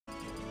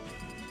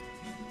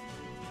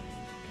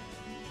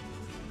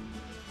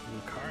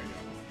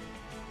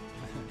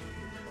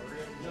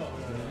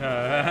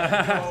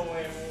No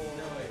way.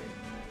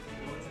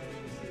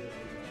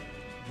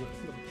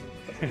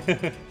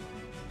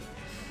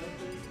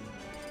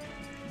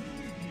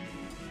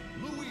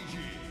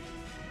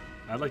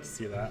 I'd like to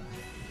see that.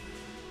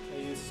 I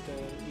used to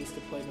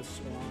play the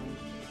Swan.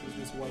 It was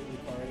this white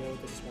Lucario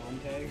with a Swan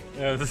tag.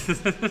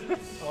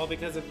 Yeah. All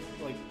because of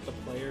like the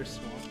player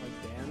Swan,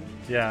 like Dan.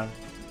 Yeah.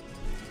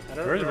 I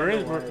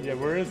don't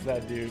Where is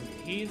that dude?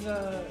 He's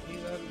got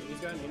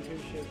an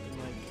internship in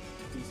like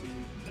DC.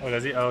 Oh,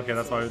 does he? Oh, okay,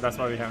 that's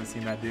why we haven't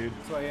seen that dude.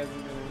 That's why he hasn't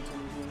really went to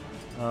anything.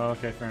 Oh,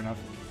 okay, fair enough.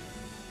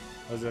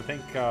 I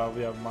think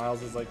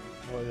Miles is like,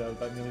 well, yeah,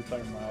 that newly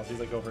playing Miles. He's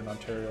like over in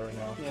Ontario right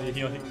now. Yeah,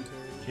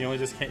 he only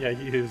just can't. Yeah,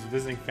 he was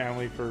visiting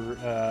family for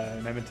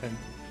in Edmonton,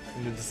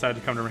 and then decided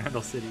to come to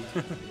Randall City.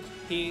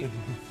 He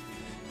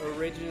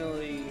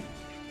originally,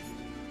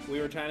 we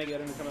were trying to get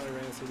him to come out of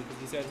Randall City because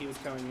he said he was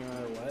coming no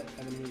matter what,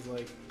 and then he was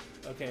like,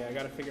 okay, I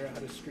got to figure out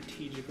how to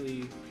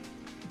strategically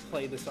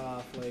play this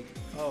off. Like,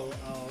 oh,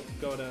 I'll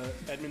go to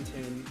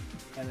Edmonton,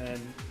 and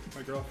then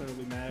my girlfriend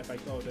will be mad if I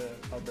go to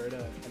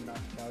Alberta and not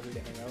to Calgary to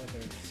hang out with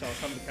her. So I'll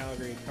come to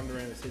Calgary, come to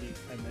Randall City,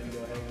 and then go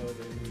hang out with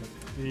her.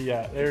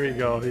 Yeah, there we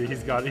go.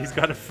 He's got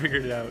it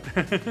figured out.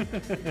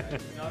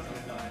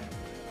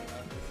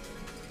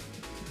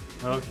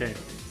 Okay.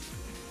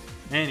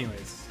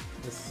 Anyways,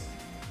 this.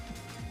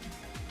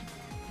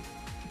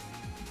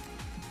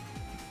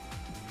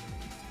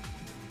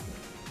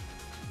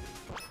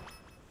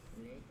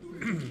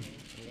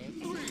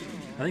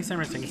 I think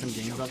Samurai's taking some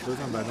games off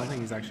BlueZone, but I don't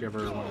think he's actually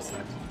ever won a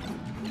set.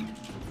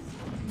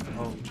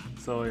 Oh,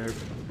 so you're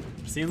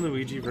seeing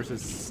Luigi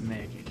versus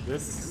Snake.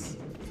 This,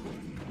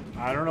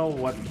 I don't know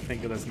what to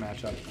think of this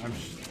matchup.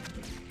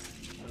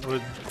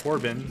 With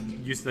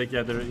Corbin, used to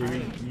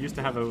you used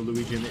to have a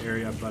Luigi in the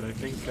area, but I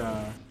think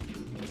I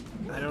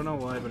don't know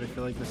why, but I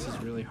feel like this is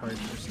really hard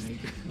for Snake.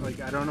 Like,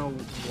 I don't know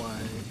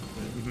why,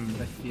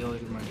 but I feel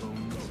it in my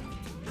bones.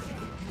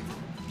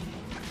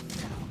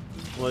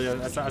 Well, yeah.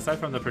 Aside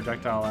from the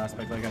projectile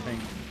aspect, like I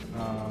think.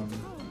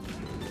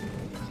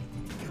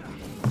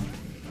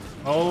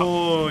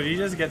 Oh, he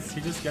just gets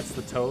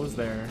the toes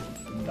there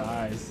and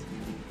dies.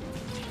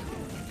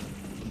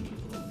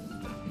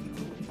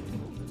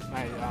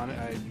 I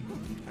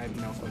have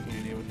no fucking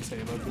idea what to say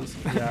about this.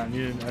 Yeah,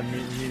 me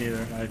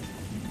neither.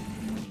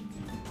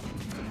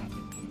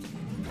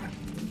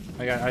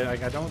 I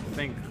don't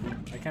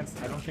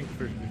think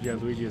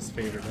Luigi is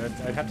favored.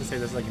 I'd have to say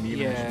this is like an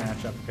even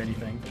matchup, if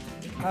anything.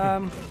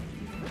 Okay.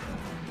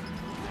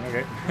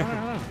 I don't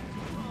know.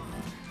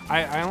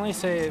 I only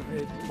say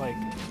it like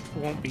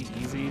won't be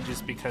easy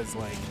just because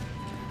like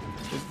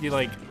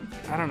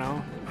I don't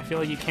know. I feel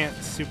like you can't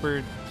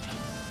super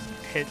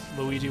hit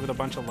Luigi with a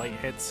bunch of light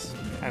hits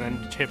and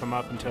then chip him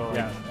up until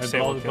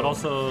but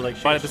also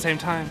like. But at the same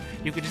time,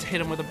 you could just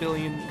hit him with a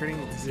billion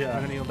grenades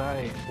and then he'll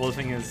die. Well, the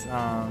thing is,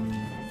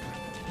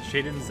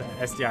 Shaden's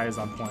SDI is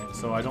on point,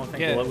 so I don't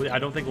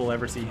think we'll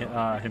ever see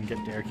him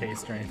get dare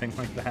cased or anything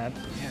like that.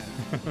 Yeah.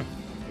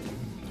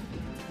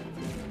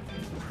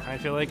 I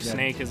feel like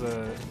Snake is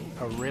a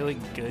really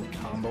good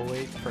combo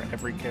weight for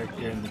every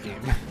character in the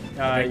game.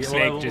 That's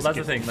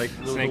the thing. Like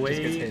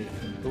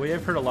the way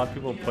I've heard a lot of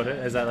people put it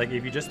is that like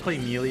if you just play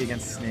melee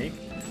against Snake,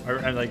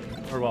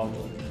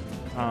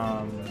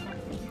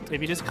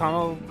 if you just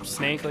combo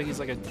Snake like he's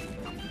like a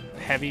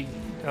heavy,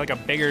 like a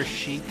bigger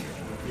Sheik.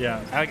 Yeah.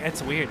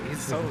 It's weird.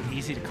 He's so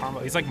easy to combo.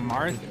 He's like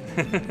Marth.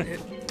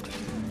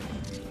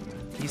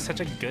 He's such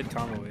a good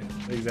combo weight.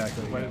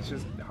 Exactly. But it's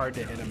just hard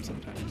to hit him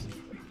sometimes.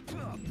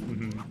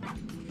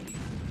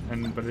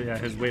 But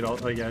his weight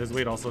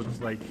also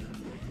just like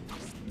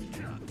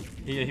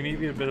he may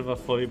be a bit of a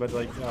floaty, but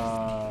like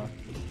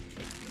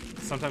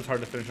sometimes hard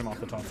to finish him off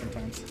the top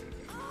sometimes,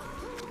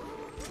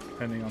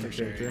 depending on the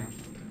character.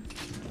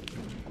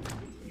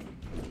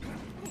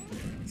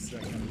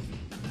 Second.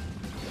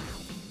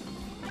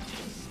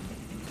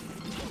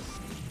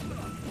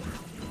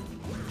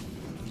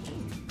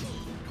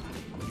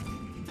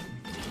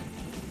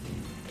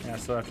 Yeah,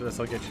 so after this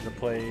I'll get you to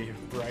play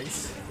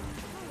Bryce.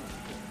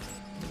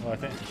 Well, I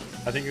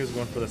think he was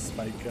going for the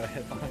spike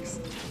hitbox.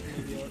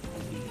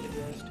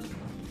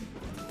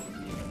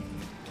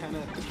 Kind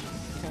of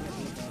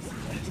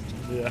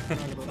Yeah.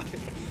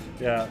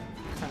 Yeah.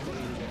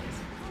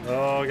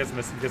 Oh, gets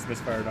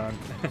misfired on.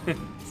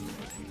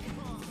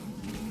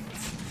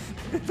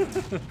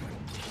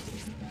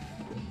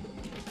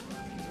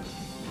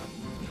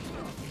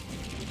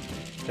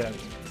 Okay.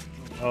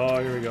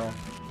 Oh, here we go.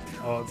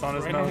 Oh, it's on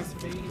his nose.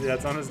 Yeah,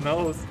 it's on his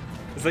nose.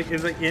 It's like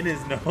in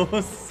his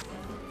nose.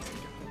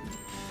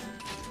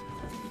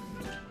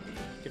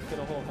 Could fit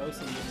a whole house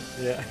in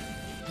there. Yeah. A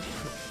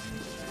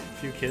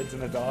few kids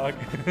and a dog.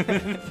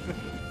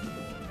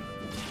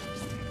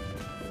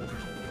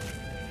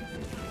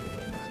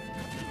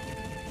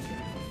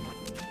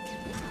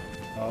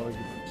 Oh,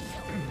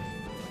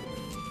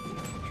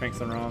 Trink's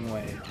the wrong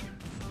way.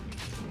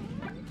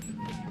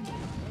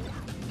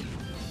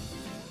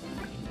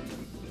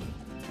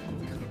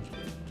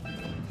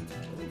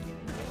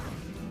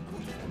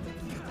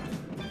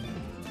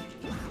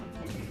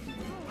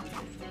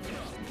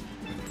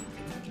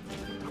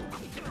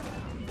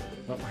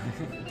 Oh.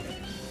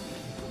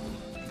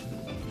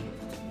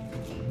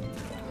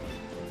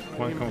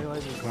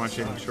 Come on,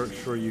 Shane.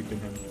 Sure you can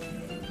him.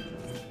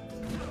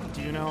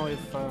 Do you know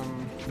if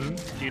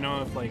do you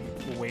know if like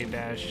wave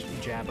dash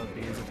jab up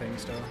B is a thing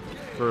still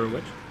For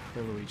which?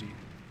 for Luigi?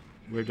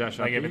 Wave dash up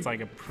Like if B? it's like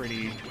a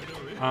pretty,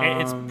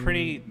 it's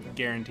pretty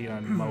guaranteed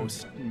on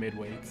most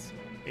mid-weights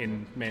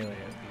in Melee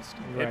at least.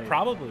 Right. It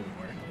probably would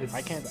work.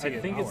 I can't see I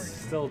it think not it working.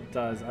 still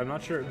does. I'm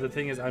not sure. The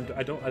thing is, I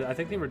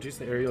think they reduced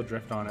the aerial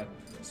drift on it,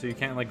 so you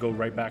can't like go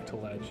right back to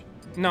ledge.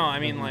 No, I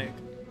mean like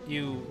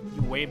you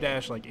wave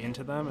dash like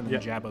into them and then Yeah.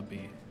 jab up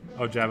B.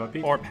 Oh, jab up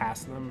B? Or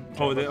past them.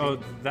 Oh, jab up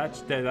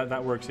B.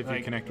 that works if you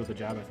Like- connect with the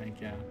jab, I think.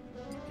 Yeah.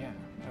 Yeah.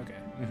 Okay.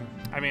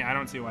 I mean, I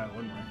don't see why it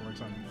wouldn't work. It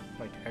works on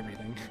like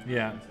everything.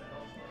 Yeah.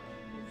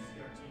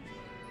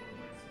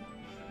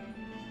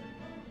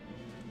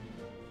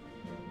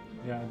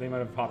 Yeah, they might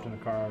have popped in a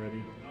car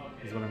already,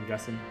 is what I'm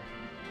guessing.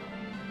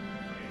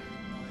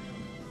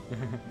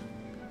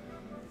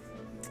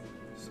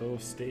 So,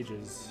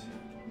 stages.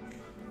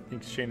 I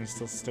think Shane is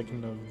still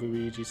sticking to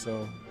Luigi,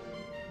 so...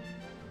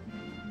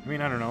 I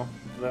mean, I don't know.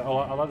 A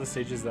lot of the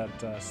stages that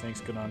Snake's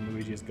good on,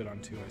 Luigi is good on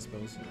too, I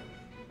suppose.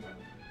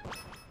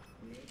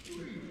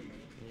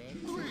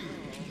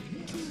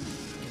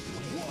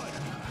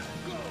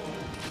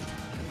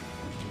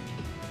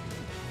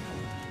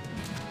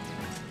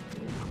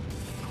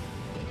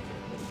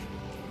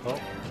 Oh.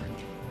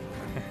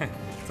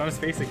 It's on his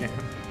face again.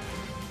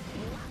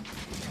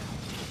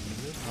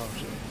 Oh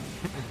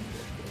shit.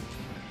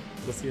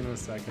 We'll see in a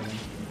second.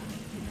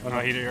 Oh,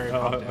 he already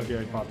popped it. Okay,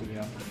 I popped it,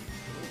 yeah.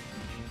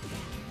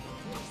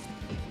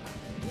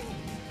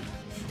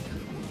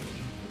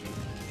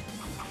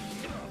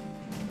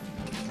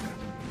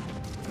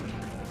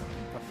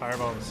 The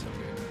fireball was so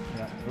good.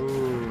 Yeah.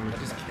 Ooh. That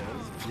just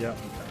kills. Yeah.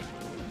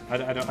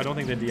 I don't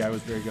think the DI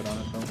was very good on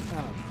it though.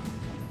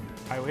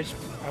 I wish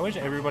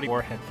everybody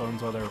wore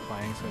headphones while they were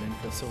playing, so I didn't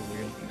feel so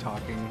weird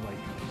talking like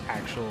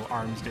actual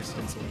arm's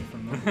distance away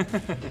from them.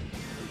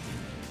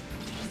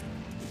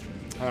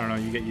 I don't know,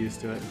 you get used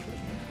to it.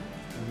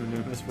 I've been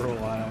doing this for a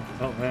while.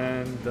 Oh,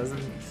 and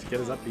doesn't get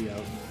his up B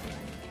out.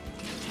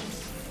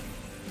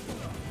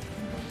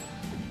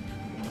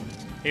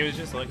 He was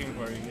just looking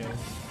for you guys.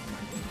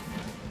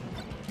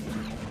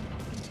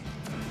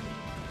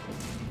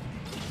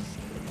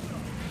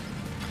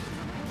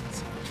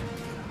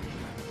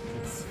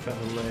 It's got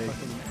a leg.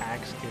 Fucking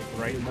axe kick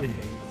right in the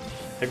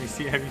face.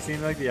 Have you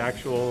seen like the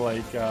actual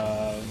like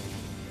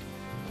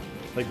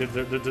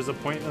there's a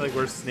point like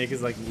where Snake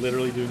is like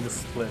literally doing the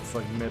splits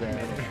like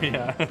midair.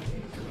 Yeah.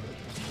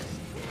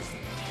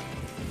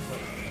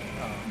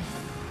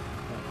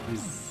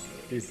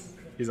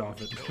 He's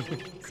off it.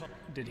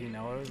 Did he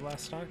know it was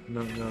last stock?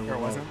 No, Or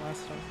wasn't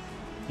last stock?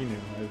 He knew.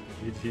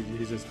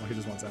 He just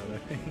wants out of there.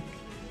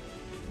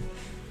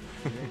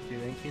 Do you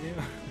think he knew?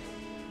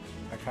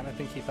 I kind of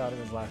think he thought it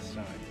was last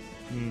stock.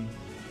 Mm.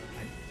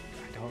 I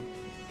don't.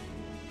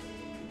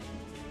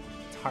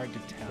 It's hard to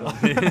tell.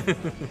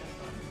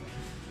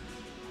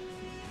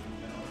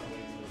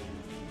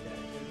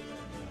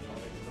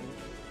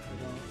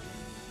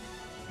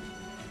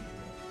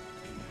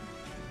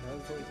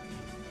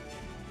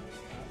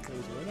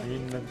 I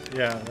mean,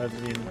 yeah. I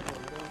mean,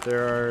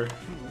 there are.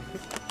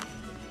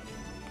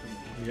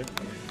 You good?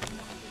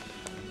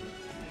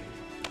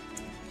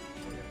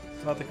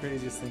 It's not the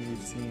craziest thing we've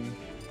seen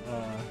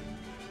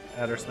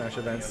at our Smash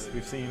events.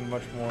 We've seen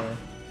much more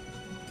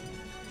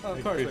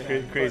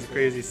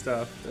crazy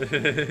stuff.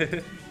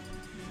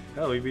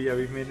 Oh, we've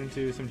made it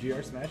into some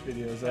GR Smash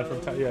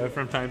videos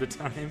from time to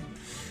time.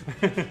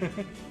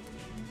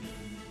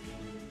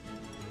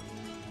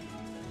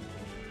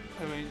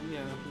 I mean,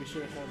 yeah, we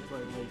should have, but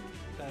like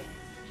that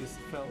just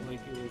felt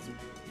like it was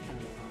kind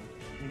of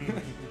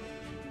odd.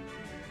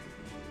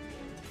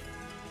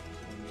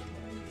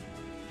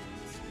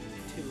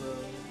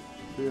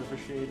 Too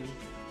appreciated.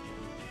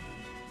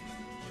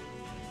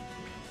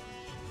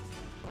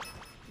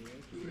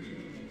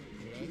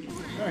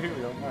 Oh, here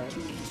we go. All right. I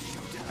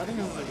think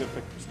this is a good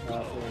pick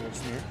for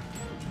Smear.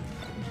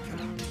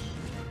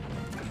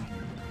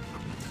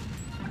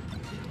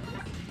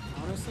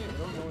 Honestly, I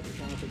don't know what you're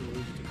trying to do.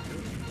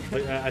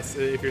 Like,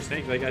 if you're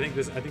Snake, like I think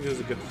this is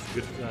a good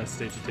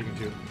stage to take him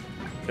to,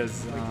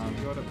 because Do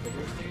you go to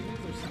bigger stages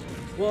or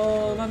something?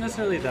 well, not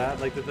necessarily that.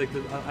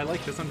 I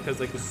like this one because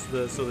like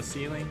the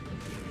ceiling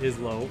is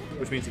low,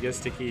 which means to get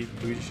sticky,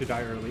 Luigi should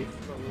die early.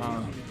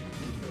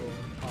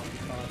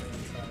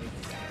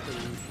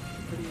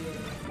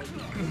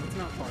 It's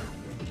not hard.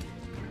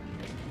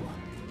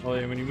 Well,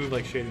 yeah, when you move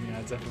like shading, yeah,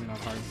 it's definitely not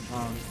hard.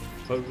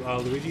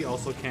 But Luigi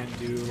also can't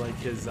do like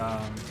his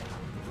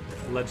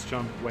let's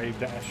jump wave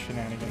dash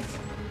shenanigans.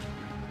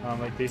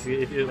 Like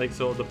basically,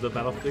 so the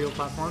battlefield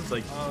platforms,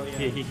 like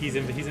he's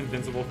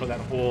invincible for that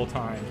whole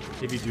time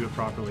if you do it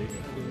properly.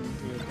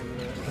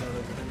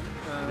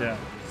 Yeah,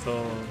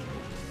 so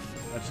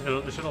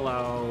it should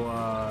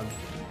allow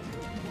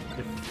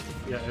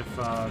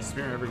if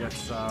Smear ever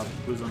gets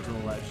BlueZone to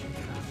the ledge.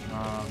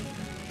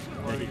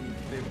 They've only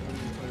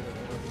played it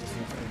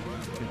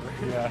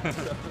Yeah.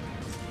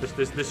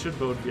 This should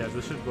bode, yeah,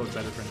 this should bode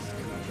better for him.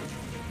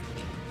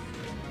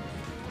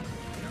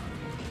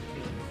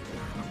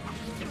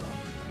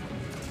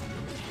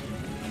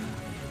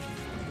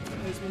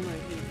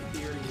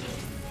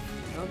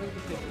 I don't think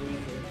the pick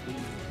Luigi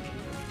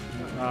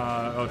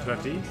oh, to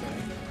FD?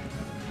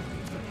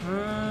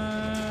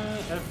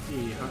 FD,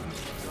 huh? I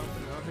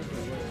don't think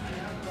they would.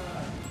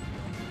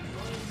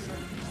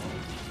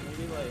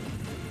 Maybe like.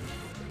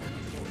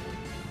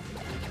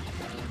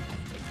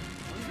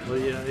 Well,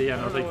 yeah,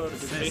 no, like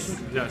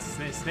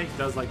Snake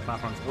does like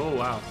platforms. Oh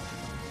wow,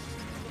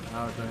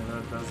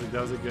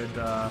 that was a good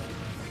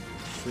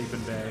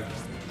sleeping bag.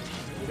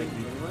 I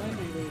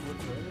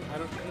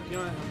don't. You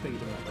know what? I'm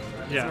thinking about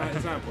that. Yeah,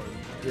 it's not important.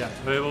 Yeah,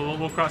 but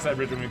we'll cross that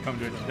bridge when we come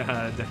to it,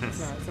 Dennis.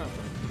 It's not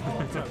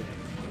important. It's not okay.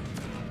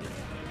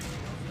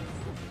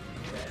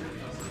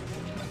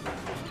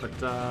 But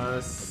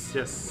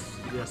yes,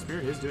 yeah,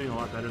 Spirit is doing a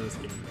lot better this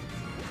game.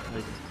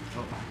 Like,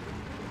 oh.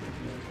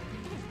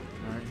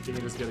 Alright, if you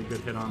can just get a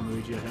good hit on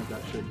Luigi, I think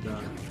that should,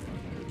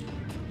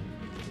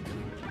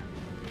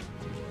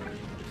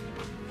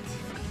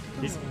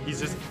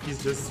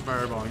 he's just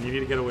fireballing. You need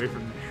to get away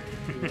from there.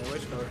 I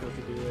wish Falcon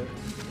could do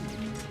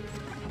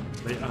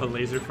that. A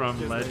laser from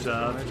Just ledge laser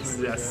up, from ledge when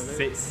you grab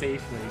it.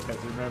 safely, because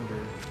remember.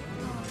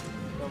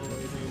 Double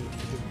laser.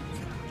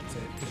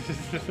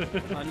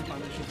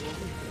 Unpunishable.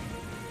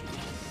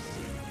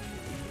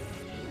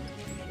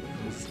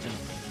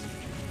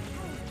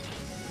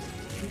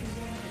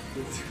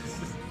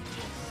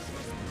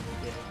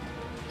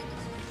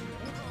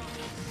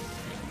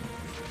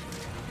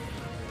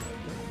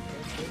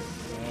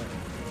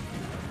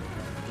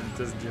 It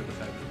doesn't do the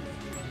type.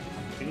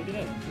 Can you do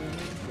that?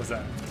 What's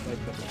that?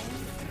 Like the bomb?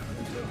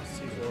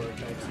 C4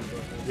 type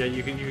C4. Yeah,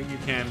 you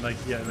can like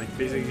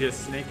basically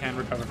just Snake can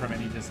recover from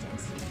any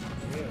distance.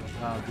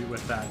 Yeah.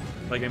 With that,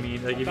 like I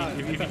mean, like if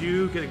you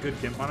do get a good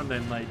gimp on him,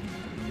 then like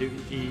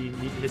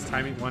his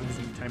timing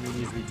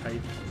needs to be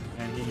tight,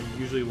 and he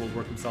usually will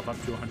work himself up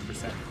to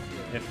 100%.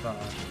 If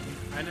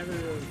I never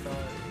really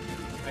thought.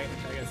 I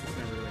guess this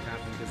never really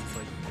happened because it's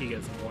like he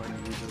gets one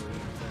usually.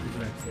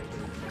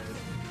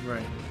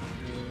 right.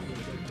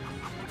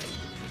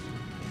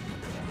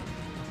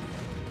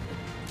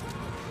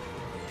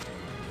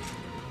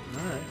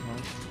 All right.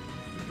 Well,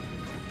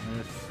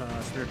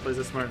 if Spirit plays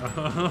it smart,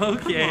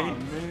 okay. Come on,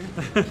 man.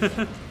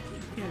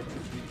 You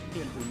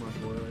can't do much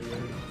more like that.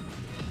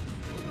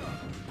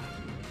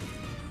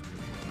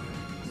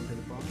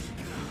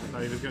 I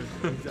thought he was gonna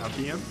up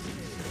him.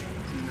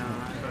 Nah, I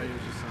thought he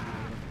was just something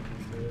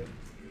to it.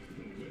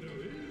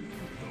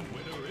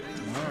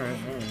 Alright.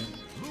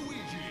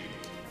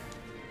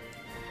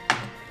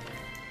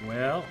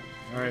 Well,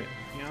 alright.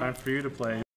 Yeah. Time for you to play.